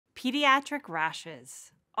Pediatric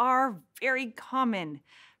rashes are very common.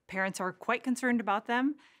 Parents are quite concerned about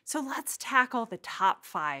them. So let's tackle the top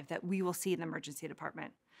 5 that we will see in the emergency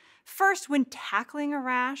department. First, when tackling a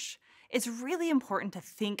rash, it's really important to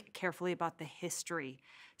think carefully about the history.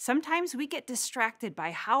 Sometimes we get distracted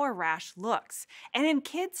by how a rash looks. And in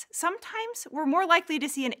kids, sometimes we're more likely to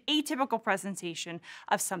see an atypical presentation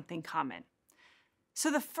of something common. So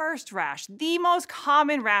the first rash, the most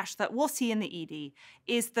common rash that we'll see in the ED,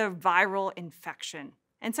 is the viral infection.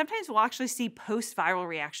 And sometimes we'll actually see post-viral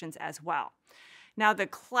reactions as well. Now, the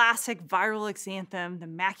classic viral exanthem, the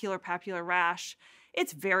macular-papular rash,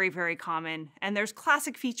 it's very, very common. And there's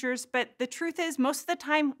classic features, but the truth is most of the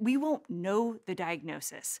time we won't know the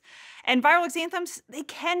diagnosis. And viral exanthems, they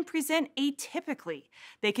can present atypically.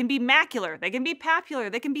 They can be macular, they can be papular,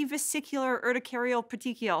 they can be vesicular, urticarial,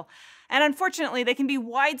 petechial. And unfortunately, they can be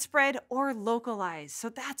widespread or localized. So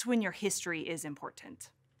that's when your history is important.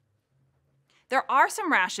 There are some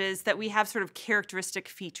rashes that we have sort of characteristic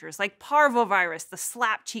features, like parvovirus, the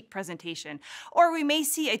slap cheek presentation. Or we may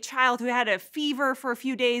see a child who had a fever for a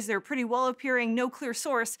few days, they're pretty well appearing, no clear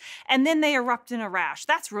source, and then they erupt in a rash.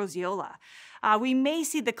 That's roseola. We may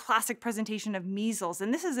see the classic presentation of measles,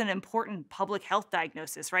 and this is an important public health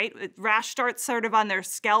diagnosis, right? Rash starts sort of on their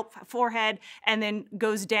scalp, forehead, and then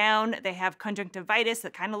goes down. They have conjunctivitis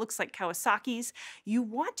that kind of looks like Kawasaki's. You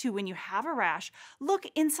want to, when you have a rash, look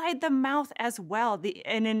inside the mouth as well.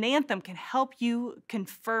 An exanthem can help you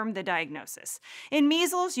confirm the diagnosis. In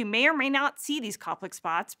measles, you may or may not see these Koplik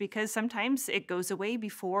spots because sometimes it goes away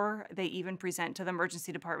before they even present to the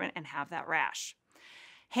emergency department and have that rash.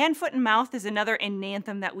 Hand, foot, and mouth is another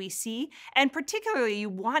exanthem that we see, and particularly you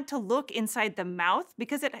want to look inside the mouth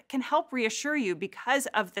because it can help reassure you because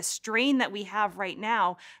of the strain that we have right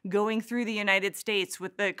now going through the United States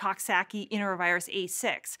with the Coxsackie enterovirus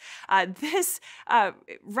A6. This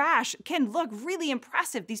rash can look really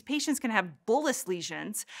impressive. These patients can have bullous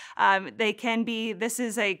lesions. This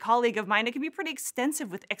is a colleague of mine, it can be pretty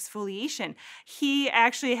extensive with exfoliation. He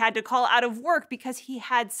actually had to call out of work because he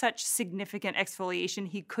had such significant exfoliation.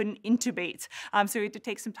 He couldn't intubate, so he had to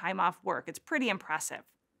take some time off work. It's pretty impressive.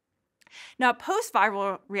 Now,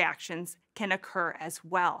 post-viral reactions can occur as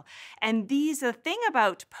well. And the thing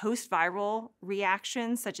about post-viral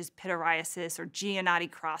reactions, such as pityriasis or Giannotti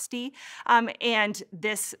crosty, and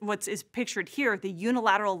this, what is pictured here, the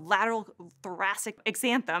unilateral lateral thoracic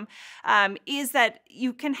exanthem, is that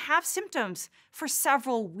you can have symptoms for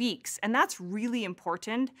several weeks. And that's really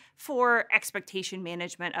important for expectation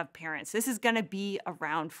management of parents. This is gonna be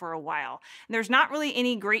around for a while. And there's not really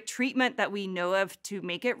any great treatment that we know of to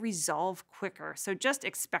make it resolve quicker. So just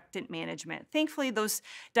expectant management. Thankfully, those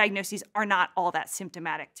diagnoses are not all that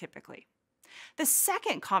symptomatic typically. The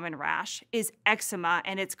second common rash is eczema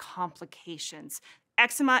and its complications.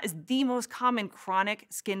 Eczema is the most common chronic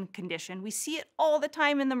skin condition. We see it all the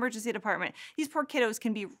time in the emergency department. These poor kiddos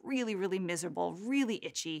can be really, really miserable, really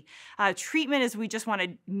itchy. Treatment is we just want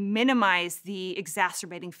to minimize the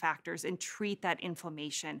exacerbating factors and treat that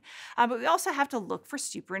inflammation. But we also have to look for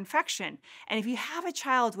superinfection. And if you have a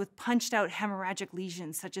child with punched out hemorrhagic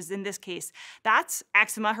lesions, such as in this case, that's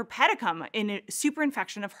eczema herpeticum, a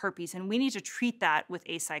superinfection of herpes, and we need to treat that with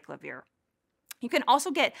acyclovir. You can also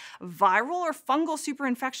get viral or fungal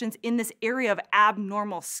superinfections in this area of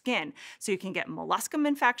abnormal skin. So you can get molluscum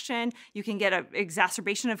infection, you can get an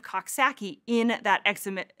exacerbation of Coxsackie in that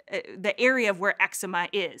eczema, the area of where eczema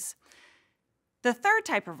is. The third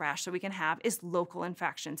type of rash that we can have is local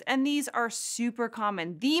infections, and these are super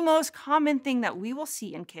common. The most common thing that we will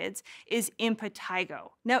see in kids is impetigo.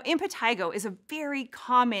 Now, impetigo is a very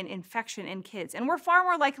common infection in kids, and we're far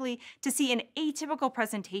more likely to see an atypical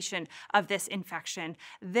presentation of this infection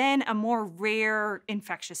than a more rare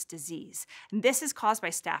infectious disease. And this is caused by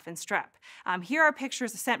staph and strep. Here are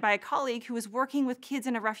pictures sent by a colleague who was working with kids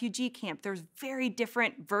in a refugee camp. There's very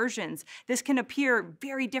different versions. This can appear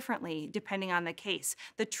very differently depending on the case.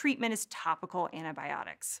 The treatment is topical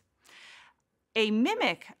antibiotics. A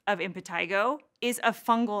mimic of impetigo is a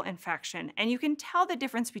fungal infection, and you can tell the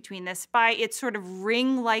difference between this by its sort of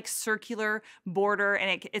ring-like circular border,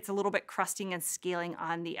 and it's a little bit crusting and scaling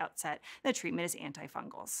on the outset. The treatment is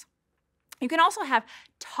antifungals. You can also have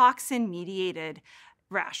toxin-mediated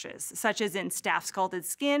rashes, such as in staph scalded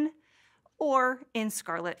skin or in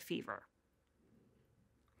scarlet fever.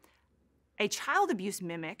 A child abuse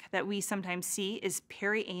mimic that we sometimes see is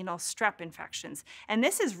perianal strep infections. And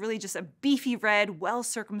this is really just a beefy red,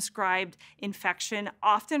 well-circumscribed infection,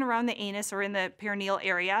 often around the anus or in the perineal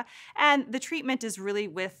area. And the treatment is really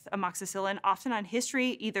with amoxicillin, often on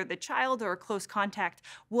history. Either the child or a close contact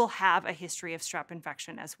will have a history of strep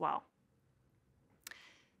infection as well.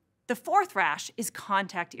 The fourth rash is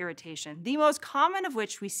contact irritation, the most common of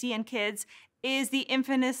which we see in kids is the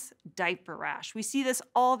infamous diaper rash. We see this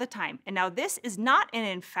all the time. And now this is not an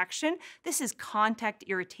infection, this is contact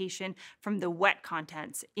irritation from the wet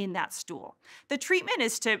contents in that stool. The treatment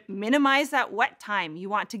is to minimize that wet time. You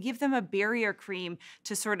want to give them a barrier cream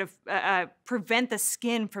to sort of prevent the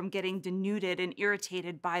skin from getting denuded and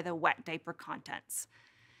irritated by the wet diaper contents.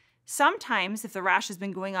 Sometimes, if the rash has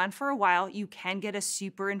been going on for a while, you can get a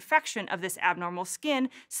superinfection of this abnormal skin,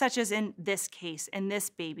 such as in this case, in this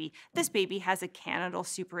baby. This baby has a canidal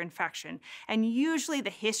superinfection. And usually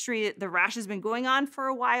the history, the rash has been going on for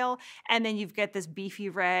a while, and then you've got this beefy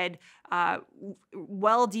red,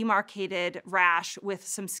 well-demarcated rash with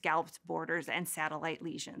some scalped borders and satellite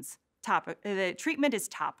lesions. The treatment is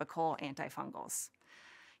topical antifungals.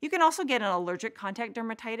 You can also get an allergic contact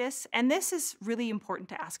dermatitis, and this is really important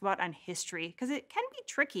to ask about on history because it can be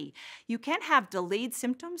tricky. You can have delayed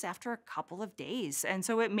symptoms after a couple of days, and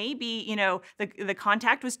so it may be, the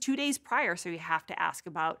contact was 2 days prior, so you have to ask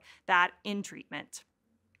about that in treatment.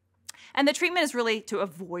 And the treatment is really to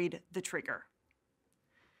avoid the trigger.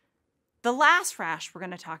 The last rash we're going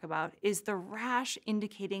to talk about is the rash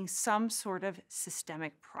indicating some sort of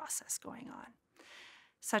systemic process going on.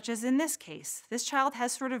 Such as in this case, this child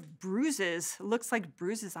has sort of bruises, looks like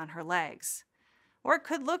bruises on her legs. Or it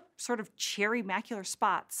could look sort of cherry macular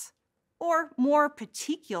spots, or more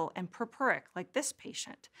petechial and purpuric like this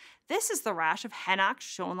patient. This is the rash of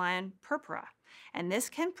Henoch-Schönlein purpura, and this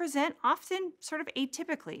can present often sort of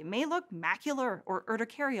atypically. It may look macular or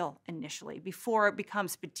urticarial initially before it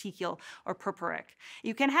becomes petechial or purpuric.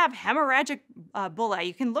 You can have hemorrhagic bullae.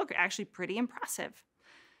 You can look actually pretty impressive.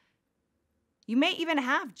 You may even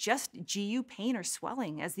have just GU pain or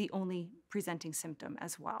swelling as the only presenting symptom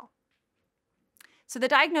as well. So the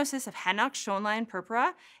diagnosis of Henoch-Schönlein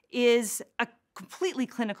purpura is a completely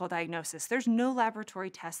clinical diagnosis. There's no laboratory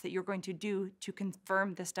test that you're going to do to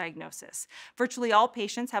confirm this diagnosis. Virtually all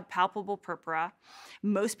patients have palpable purpura.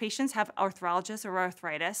 Most patients have arthralgias or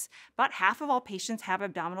arthritis. About half of all patients have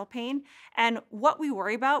abdominal pain. And what we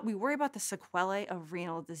worry about the sequelae of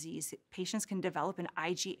renal disease. Patients can develop an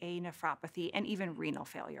IgA nephropathy and even renal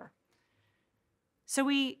failure. So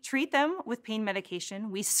we treat them with pain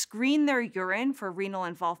medication, we screen their urine for renal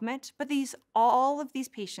involvement, but all of these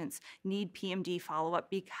patients need PMD follow-up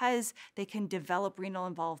because they can develop renal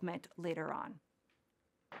involvement later on.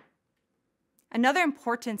 Another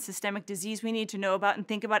important systemic disease we need to know about and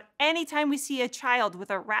think about anytime we see a child with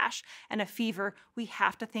a rash and a fever, we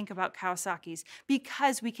have to think about Kawasaki's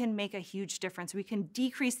because we can make a huge difference. We can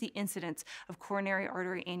decrease the incidence of coronary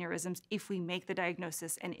artery aneurysms if we make the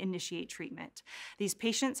diagnosis and initiate treatment. These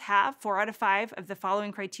patients have 4 out of 5 of the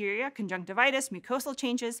following criteria: conjunctivitis, mucosal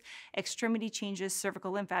changes, extremity changes,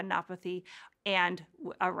 cervical lymphadenopathy, and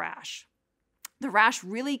a rash. The rash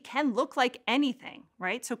really can look like anything,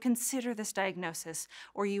 right? So consider this diagnosis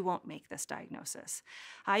or you won't make this diagnosis.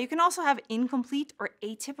 You can also have incomplete or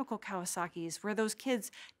atypical Kawasaki's where those kids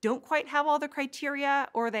don't quite have all the criteria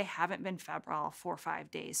or they haven't been febrile for 5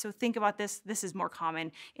 days. So think about this. This is more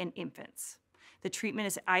common in infants. The treatment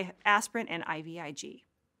is aspirin and IVIG.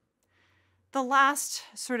 The last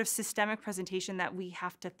sort of systemic presentation that we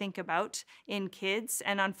have to think about in kids,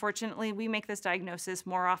 and unfortunately we make this diagnosis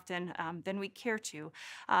more often than we care to,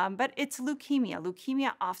 but it's leukemia.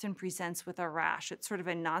 Leukemia often presents with a rash. It's sort of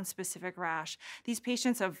a nonspecific rash. These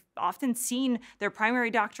patients have often seen their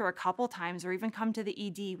primary doctor a couple times or even come to the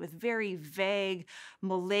ED with very vague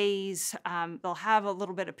malaise. They'll have a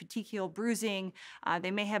little bit of petechial bruising.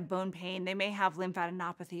 They may have bone pain. They may have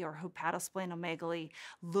lymphadenopathy or hepatosplenomegaly.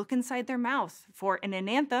 Look inside their mouth for an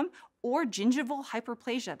enanthem or gingival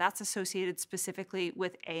hyperplasia. That's associated specifically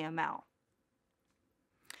with AML.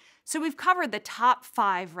 So we've covered the top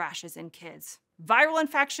 5 rashes in kids: viral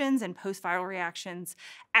infections and post-viral reactions,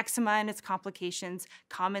 eczema and its complications,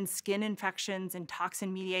 common skin infections and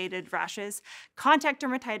toxin-mediated rashes, contact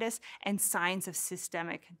dermatitis, and signs of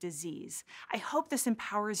systemic disease. I hope this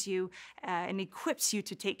empowers you and equips you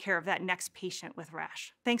to take care of that next patient with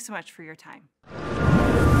rash. Thanks so much for your time.